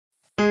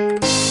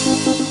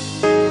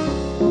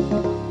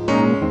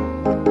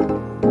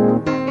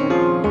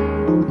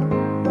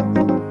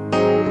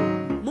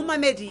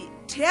molaledi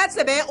thea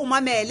tsebe o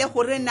mamele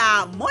gore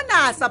na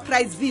mona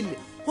Surpriseville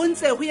go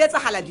ntse go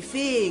etsagala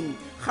difeng.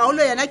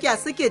 Kgaolo yana ke a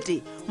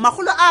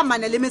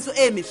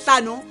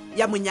 405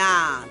 ya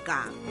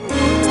Monyaka.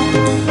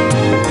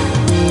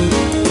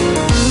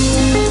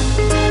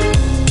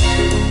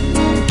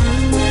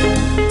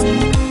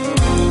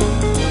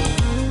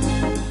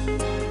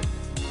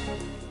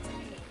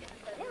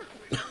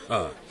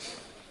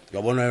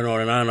 Ya bona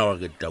ena nana wa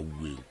ke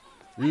tauwe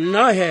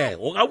nna he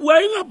o ka bua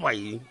eng apa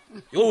eng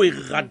yo e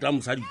rata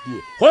mosadi puo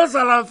go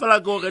sala fela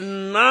ke gore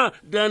nna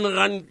den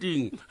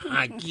ranting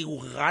ha ke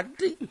o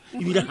rate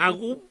ebile ha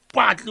go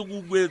patle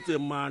go buetse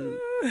man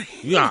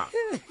ya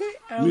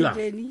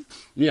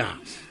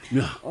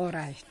all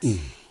right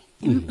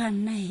empa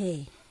nna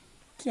he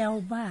ke a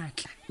o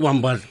batla wa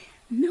mbala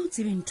mme o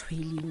tsebe ntho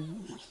e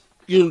lengwe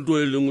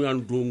into e lengwe ya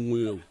ntho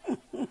nngwe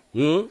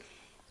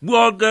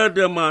bua ke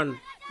de man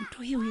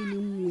ntho eo e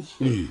lengwe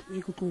e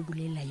go tlo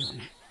bulela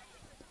yona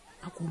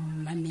a go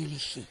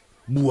mamelehle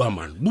bua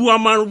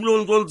man o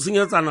blo ntse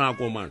tshenyetsa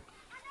nako man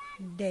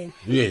then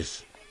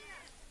yes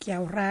ke a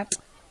o rata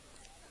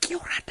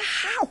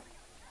hao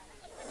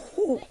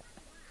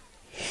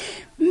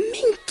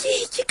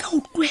minke ka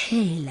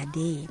utlwela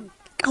den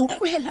ka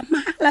utlwela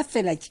mala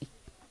fela tje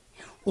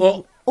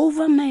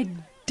over my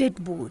dead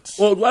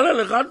body wala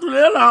le gato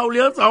le la o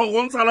le tsa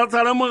go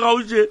ntsala mo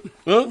gauje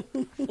o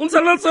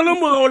ntsala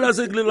mo ga o la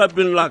se ke la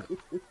pin la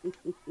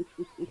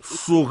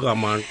sugar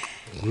man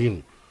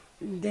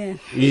then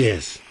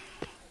yes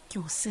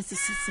ke o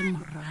setse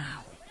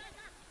morao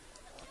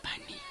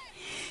bane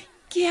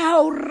ke a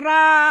o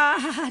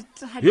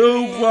rata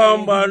yo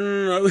kwamba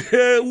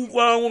u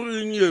kwa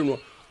ngrinyeno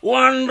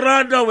wan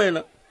rata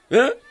wena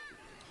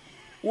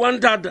wan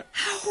tata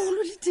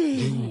haholo le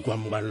teng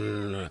kwamba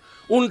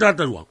un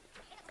tata wa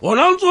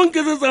ona ntso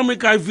nketsetsa me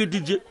ka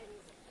fetije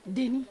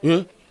deni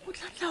o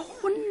tlatla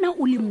go nna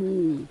o le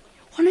mong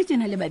gona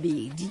tsena le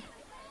babedi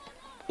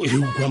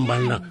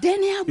kwamba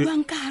deni ya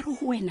buang ka hare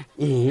go wena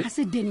ga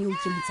se deni yo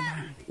ke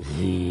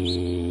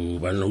motsebang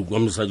bana o kwa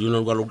mosadi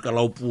ona kwa lo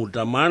kala o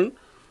puta man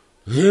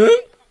le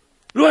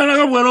wena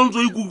ka buela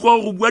ntso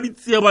ikukwa go bua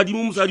ditsheba di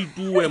mo mosadi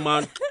tuwe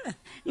man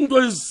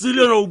ntho e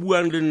sile no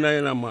buang le nna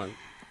ena man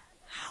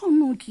ha o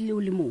no tlile o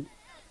le mong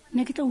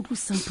ne ke tla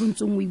utlosa ntho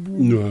ntsong o ibu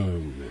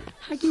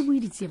ha ke bue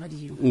ditsheba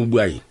di o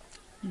buai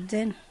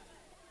then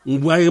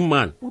buai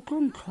man o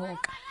tlo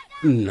ntlhoka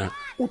nna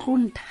o tlo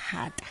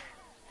nthata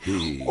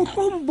o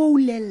tlo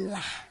mboulela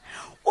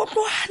o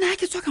tlo hana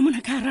ke tswa ka mona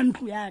ka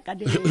rantlo ya ka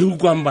de e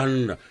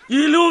kwambanna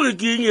ile o re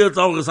ke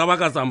nyetsa gore sa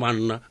baka tsa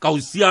manna ka o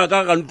sia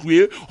ka rantlo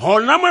e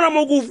hona mana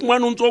mo go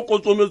fumana ntse o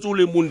kotsometse o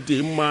le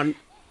monteng man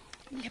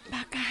le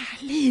baka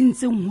le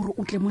ntseng hore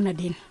o tle mona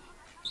den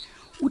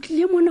o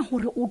tle mona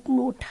hore o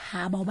tlo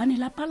thaba o bane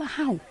la pala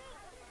hao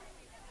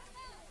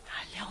ha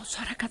le o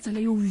tshwara ka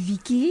tsela yo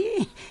viki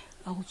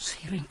a o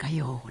tshwereng ka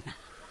yona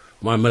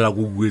mamela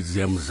go gwetse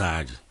ya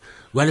mosadi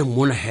wale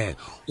mona he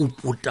o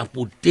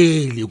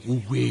potapotele go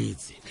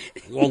gwetse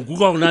wa go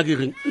gona ke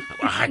reng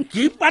ha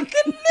ke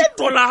patlele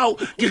tolao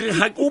ke re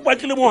ha ke o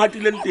patlele mo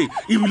hatileng teng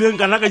e bile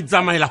nka ka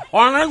itsamaela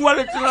hona wa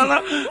le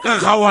tselana ka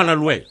gawana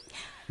le wena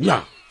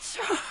ya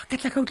ka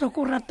tla ka utla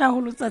go rata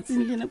go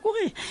lotsatsing lena go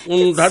re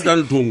data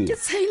ntong ke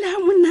tsheila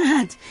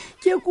monate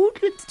ke go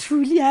utlwe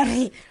truly ya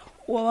re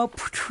wa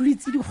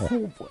phuthulitse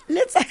dikgopo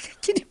le tsaka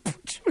ke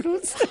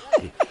diphuthulutse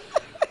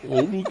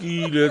o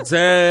lokile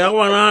tse ya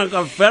wana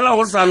ka fela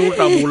go sana o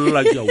tla bolla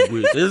ke a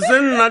gwetse e se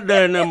nna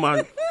dene man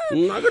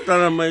nna ke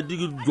tana maiti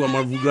ke tswa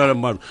mavugala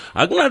man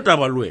a ke na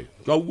taba lwe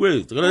ka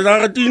gwetse ke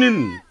la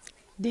ratinin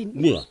den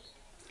ya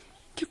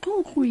ke tlo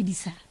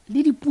tloedisa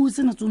le dipuo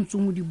tsena tsontso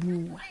mo di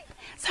bua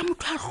sa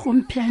motho a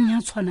hlomphang ya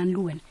tshwanang le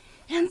wena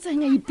ya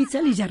ntseng ya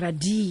ipitsa le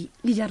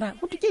jara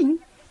go tukeng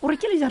o re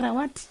ke le jara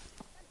what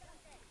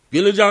ke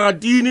le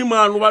jaratini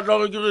man o batla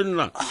go ke re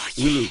nna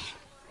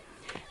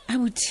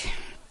abuti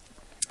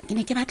ke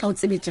ne ke batla o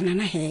tsebetsana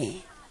na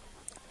he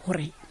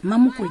hore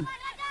mamokweng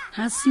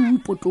ha se o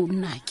ipoto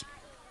nnake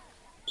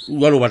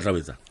wa lo batla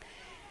wetsa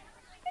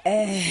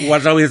wa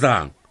tla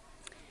wetsa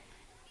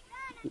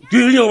ke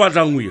nyo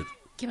batla ngwe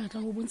ke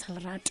batla go bontsha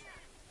lerato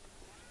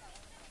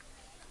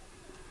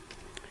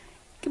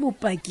ke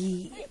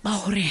bopaki ba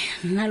hore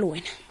nna le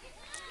wena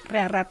re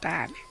a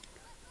ratana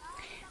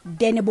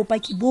dene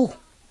bopaki bo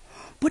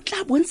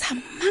tla bontsha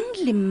mang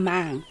le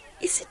mang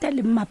e seta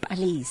le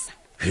mmapalesa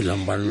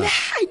helambana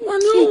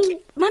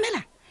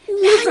mamela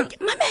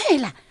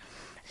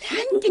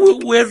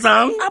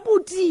wetsang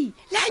abuti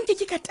le hanke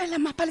ke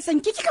katela mapalesa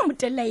nke ke ka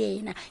motella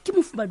yena ke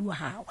mofubadi wa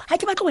hao ha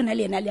ke batla wena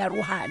le yena le a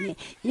rohane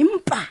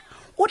empa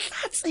o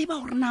tla tseba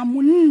hore na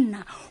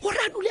monna o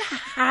radule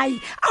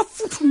hae a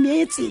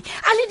futhumetse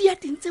a le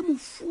diateng tse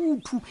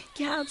mofuthu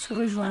ke a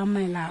tshwere jwa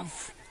my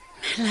love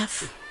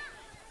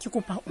ke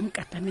kopa o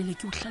nkatamele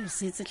ke o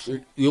hlalosetse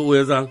yo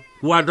wetsang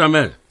wa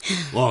tamela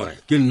ore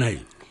ke nna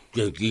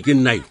ke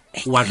nna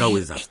wa tla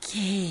wetsang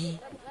ke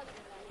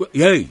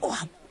hey o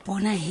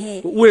bona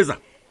he wetsa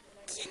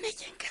ke ne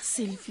ke nka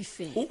selfie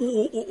fela.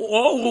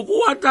 o go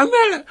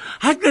atamela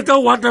ha qeta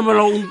o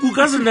atamela o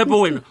nkuka senepe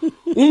wena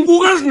o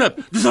nkuka senepe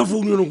di sa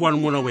founeleng kwane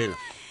mona wena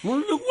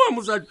le kwa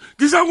mosadi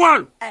di sa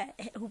kwane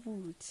O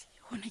botse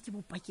gona ke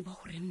bopaki ba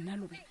gore nna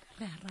le wena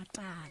re a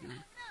ratana.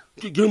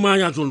 ke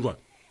manya tsone jwale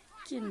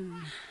Ke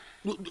nna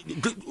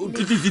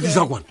di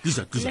sa kwane di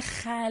sa le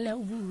gale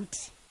o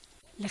botse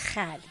le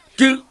gale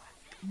ke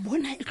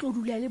bona e tlo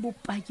dula le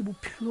bopaki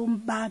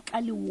bophelong ba ka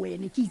le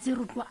wena ke itse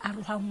re tlo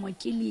arogangwa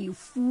ke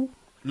lefu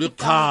le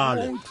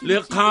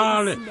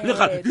khale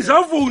di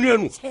sa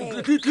founeleng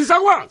di sa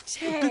kwane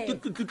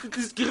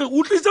ke re o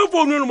tlisa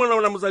founeleng mona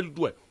wena mosadi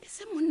tuwe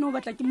se monna o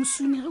batla ke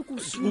mosunege ko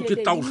o ke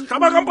tao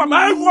hlaba ka mpa ba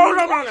go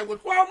ona bana go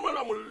twa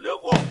mona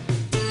moleko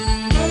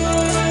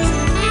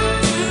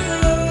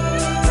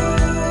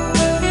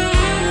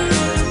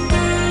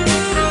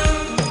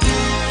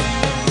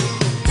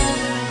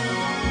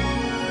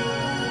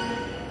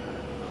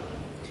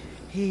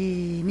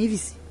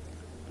Mavis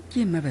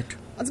ke ema batho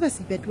a tseba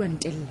seipati wa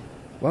ntella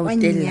Wa o wa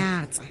tella?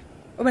 nyatsa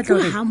o batla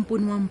ke gore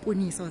hampone wa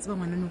mponisa wa tseba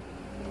ngwana no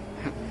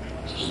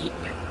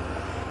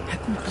ha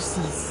ke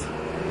utlwisise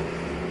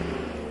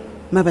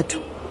ma batho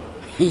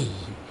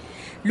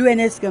le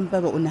wena se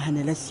kampa ba o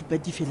nahanela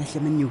sipati fela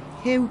hlemanyeo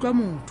he utlwa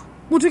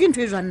motho ke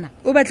ntho e jwang nna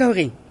o batla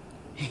horeng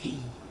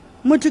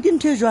motho ke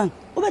ntho e jwang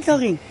o batla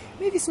horeng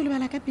Mavis o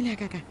lebala ka pele ya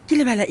kaka ke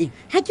lebala eng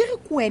ha ke re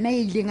ko wena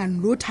e ileng a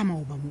nlotha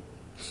maoba mo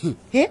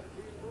he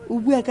o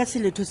bua ka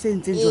seletho se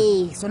ntseng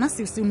jwang sona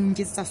se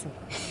nketsetsa sona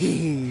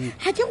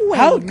ha ke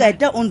ha o wena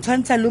qeta o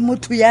ntshwantsha le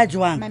motho ya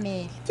jwang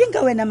mamela ke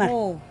nka wena mara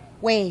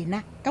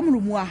wena ka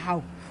molomo wa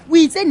hao o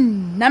itse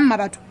nna mma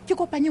batho ke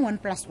kopanye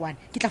 1+1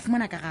 ke tla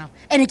fumana karabo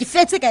ene ke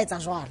fetse ka etsa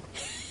jwalo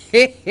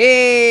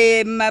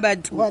mma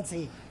batho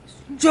whatse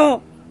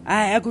jo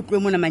a go tloe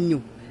mona mannyo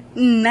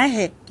nna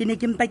he ke ne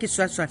ke mpa ke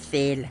swaswa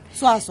fela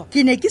swaswa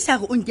ke ne ke sa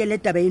re o nkele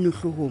taba eno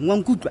hlogong wa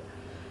nkutlwa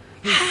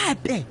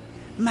hape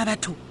mma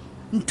batho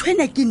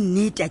ntwena ke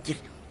nnete a kere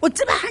o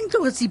tseba hantle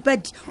gore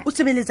seipadi o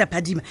sebeletsa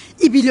phadima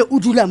ebile o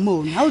dula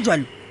mono ha o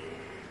jwalo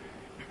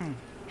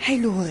ha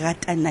ile go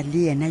ratana le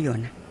yena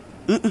yona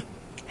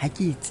ha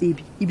ke e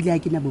tsebe ebile ha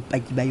ke na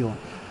bopaki ba yona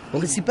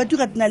gore seipadi o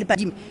ratana le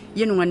phadima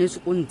yeno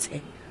ngwaneso o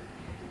ntshe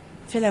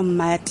fela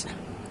mmata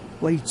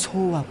wa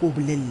itshoa ko o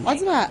bolelele wa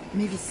tseba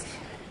Mavis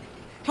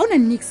ha ona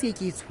nix e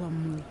ke e tshwang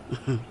mo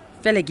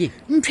fela ke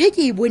ntho e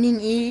ke e boneng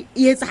e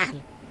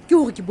etsagala ke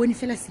gore ke bone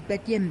fela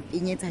seipati e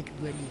mpenyetsa ke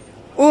bua le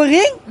o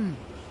reng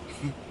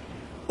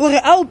o re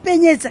a o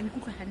penyetsa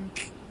ikutlwa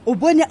hantle o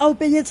bone a o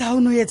penyetsa ha o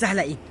no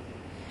etsagala eng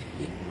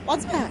wa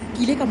tseba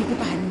ke ile ka mo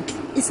kopa hantle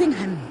e seng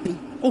hampe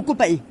o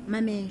kopa eng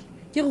mamela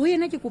ke re ho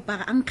yena ke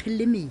kopa a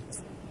nkgelle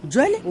metsi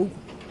jwale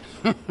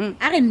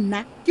a re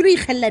nna ke lo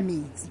ikgella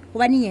metsi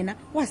gobane yena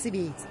o a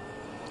sebetsa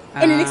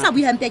ene ne ke sa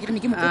bue hampe a ke re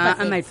ne ke mo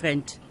kopa my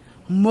friend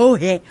mo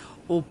he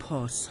o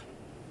phoso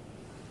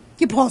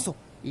ke phoso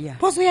Yeah.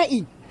 phoso ya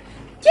eng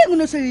ke eng o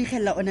no se o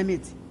ikgella ona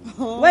metsi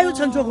wa o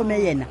tshwanetse go me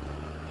yena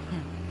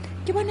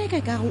ke bona e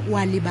ka re o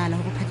a lebala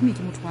gore phadime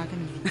ke motho wa ka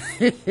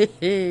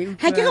mme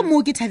ha ke re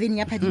moo ke thaveng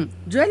ya phadime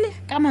jwale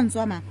ka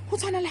mantswe a mang go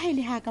tshwana le ha e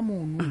le ha ka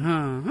mono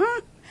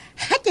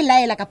ha ke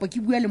laela kapa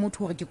ke bua le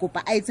motho gore ke kopa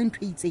a etse ntho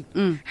e itseng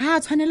ha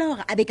a tshwanela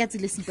gore a be ka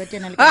tsile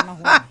seipatena le kana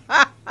ho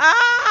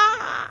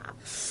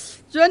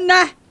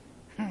jona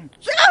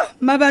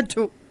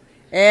mabatho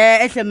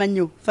ehle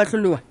manyo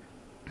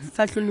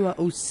fahloloa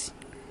osi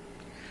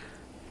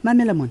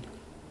mamela mona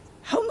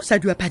ha o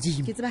mosadi wa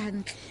phadimo ke tseba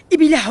hantle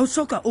ebile ha o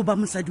soka o ba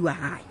mosadi wa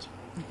hae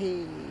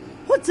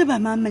ho tseba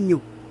mamanyo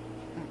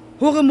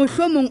hore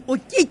mohlomong o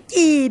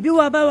kekebe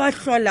wa ba wa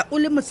hlola o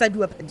le mosadi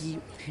wa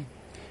phadimo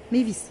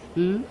Mavis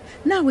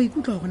na wa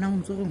ikutlwa gore na o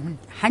ntse go nna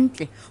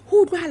hantle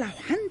ho utlwahala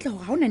hantle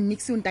gore ha ona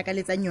nix o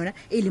ntakaletsang yona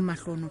e le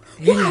mahlono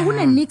ho ha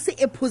ona nix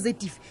e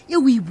positive e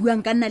o e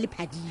buang ka nna le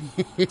phadimo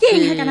ke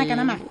eng ha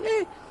kana mara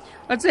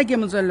wa tsaya ke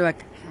motswalle wa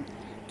ka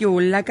ke o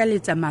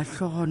lakaletsa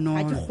mahlono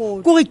Ha ke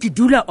kgolwe. kore ke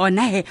dula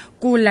ona he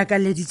ke o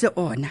lakaleditse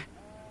ona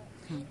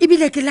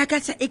ebile ke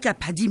lakatsa e ka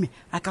phadime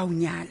a ka o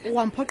nyala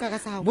wa mphoqa ka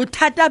sa hao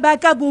bothata ba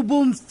ka bo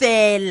bong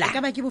fela ka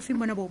ba ke bofeng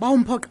bona bo ba o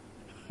mphoqa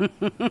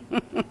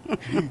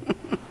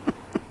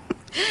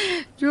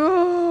jo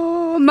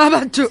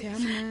mabatho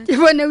ke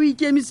bone o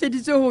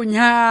ikemiseditse go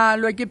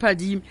nyalwa ke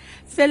phadime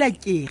fela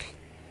kere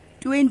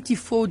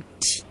 2040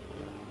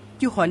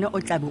 ke gone o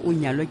tlabe o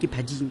nyalwa ke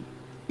phadime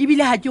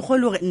ebile ha ke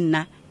kgole gore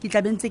nna ke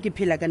tlabe ntse ke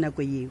phela ka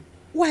nako eo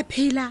wa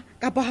phela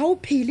kapa ha o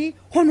phele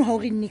hono ha o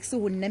re nix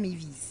ho nna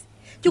Mavis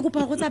ke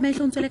kopa go tsamaye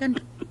hlontswele ka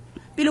ntlo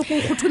pele go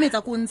khuthumetsa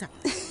go ntsha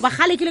ba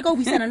gale ke le ka o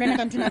buisana le nna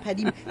ka ntona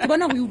phadime ke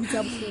bona go e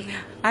udutsa bohloko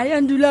a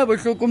ya ndula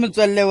bohloko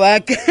motswalle wa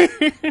ka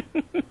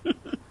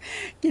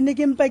ke ne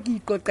ke mpa ke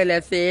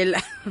iqoqela fela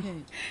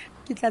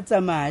ke tla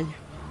tsamaya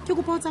ke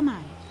kopa o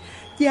tsamaya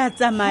ke a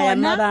tsamaya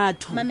Hona,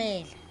 mabatho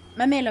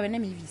mamela wena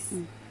Mavis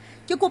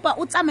ke kopa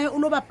o tsamaye o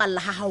lo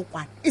bapalla ha hao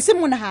kwana e se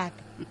mona haka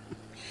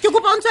ke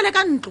kopa o ntswele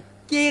ka ntlo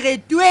ke re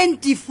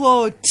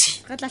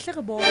 2040 re tla hle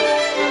re bona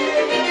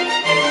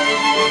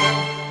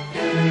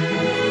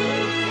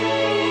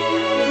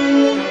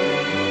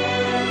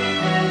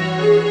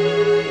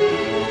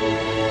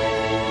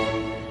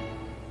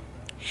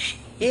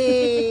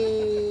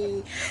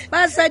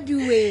sa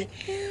diwe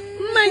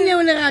mmanye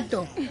o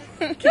lerato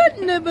ke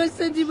nne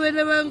basadi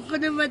bona ba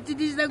nkgone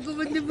matidisa ko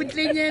bone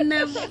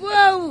botlenyana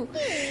wow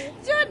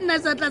jo nna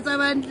sa tlatsa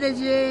bantle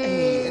je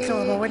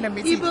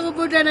ipo go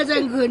botana tsa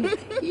nkgone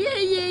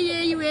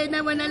ye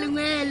wena bona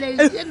lengwele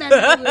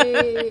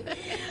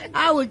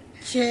ao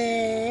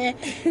che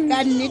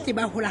ka nnete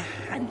ba hola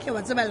hantle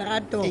wa tseba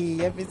lerato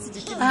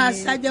a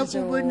sa ja go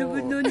bone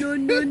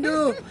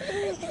no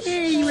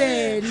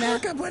wena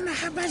ka bona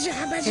ga ba je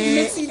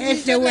Messi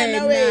wena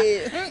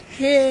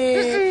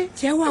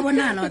che wa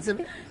bonala wa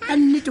tseba ka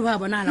nnete wa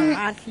bonala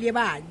wa hle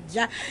ba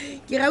ja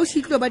ke ra o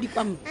sitlo ba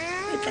dikwang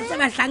e tla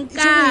ba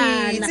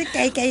hlankana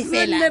kae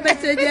fela le ba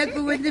tsedi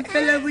go bone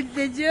fela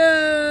botlejo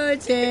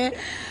che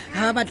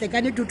ha ba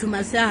tlekane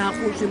tuthumase ha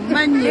go tse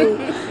mannyo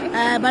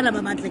bana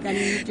ba batlekane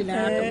nnete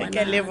lerato bana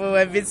ka lebo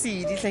wa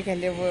Messi di tla ka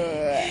lebo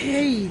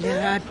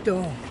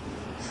lerato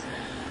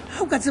ha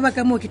o ka tseba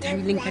ka mo ke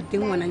thabileng ka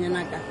teng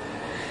ngwananyana ka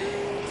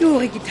ke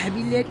hore ke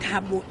thabile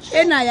thabo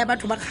ena ya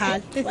batho ba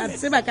kgale wa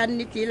tseba ka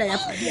nnete ela ya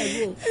fadia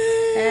go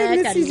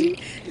Messi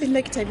le nna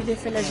ke thabile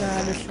fela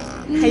jalo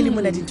ha ile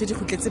mona dintho di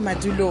khutletse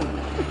madulong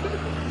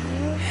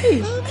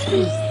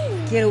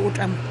ke re o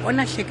tla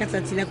mpona hleka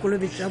tsatsi la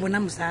kolobetso ya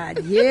bona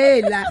mosadi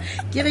hela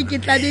ke re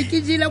ke tlabe ke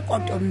jile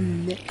koto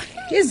mme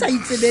ke sa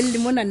itsebelle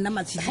mona nna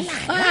matshedi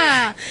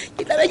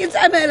ke tlabe ke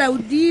tsamela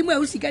hodimo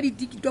o sika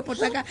ditikitopo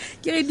tsaka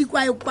ke re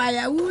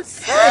dikwaekwaya o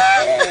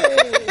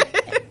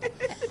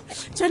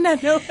Jona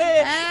no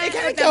e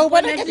ka ka o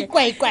bona ka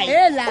dikwaekwai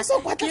hela o so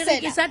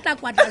kwatlasela ke sa tla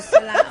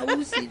kwatlasela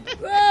ausi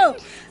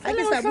a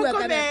ke sa bua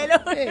ka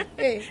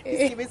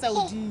ke be sa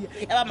udia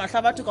ya ba mahla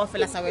batho ka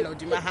ofela sa wela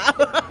udima ha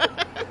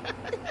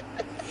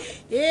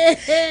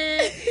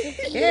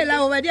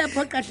hela o ba dia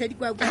phoqahla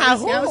dikwaekwa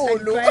ya o sa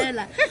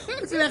tlwaela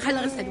o tsebe kgale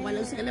re sa di wala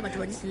o se le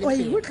batho ba di sele o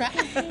iutla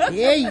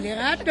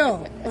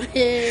lerato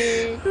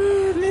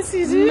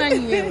Messi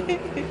manye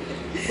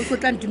o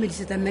tlotla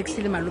ntumedisetsa Max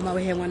le maloma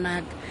o he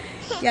ngwanaka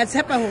ke a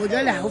tshepa hore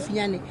jwale ha o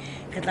finyane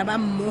re tla ba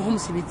mmoho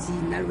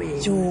mosebetsing nna le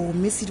wena jo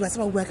Messi wa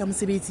tseba o bua ka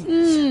mosebetsi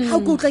ha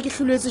o utlwa ke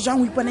hloletse jang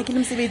o ipona ke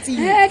le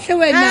mosebetsing hle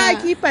wena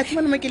ke ipatse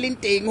mo ke leng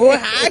teng ho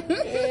ha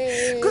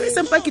ko re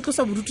sempa ke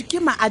tlosa bodutu ke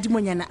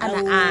maadimonyana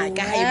ana a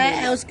ka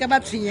o ska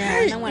ba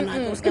tshwenyana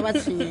ngwanaka o ska ba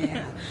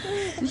tshwenyana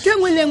ntho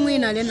engwe le engwe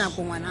ena le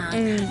nako ngwanaka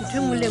ntho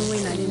engwe le engwe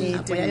ena le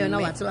nako ya yona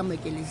wa tseba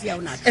mokelesi ya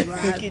o na tseba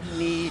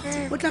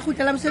o tla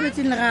kgutlela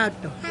mosebetsing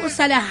lerato o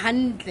sale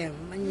hantle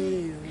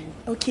manyeo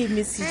okay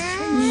Messi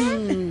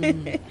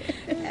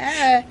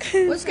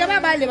o ska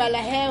ba lebala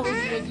he ho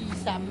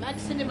dumedisa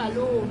Max le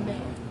malome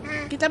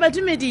ke tla ba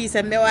dumedisa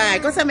mme wa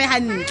ka o sa me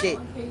hantle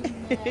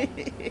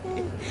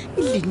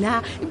lena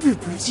e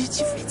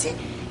bubujitse fetse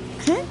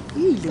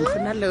ile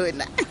khona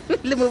lona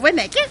le mo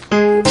bona ke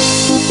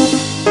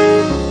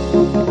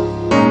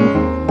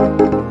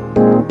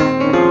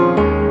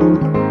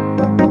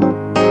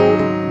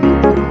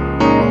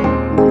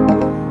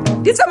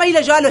di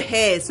tsamaile jwalo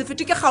he se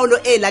fete ke kgaolo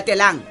e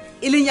latelang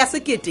e leng ya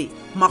 1400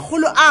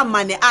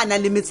 a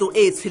nang le metso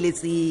e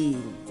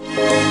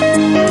tsheletseng.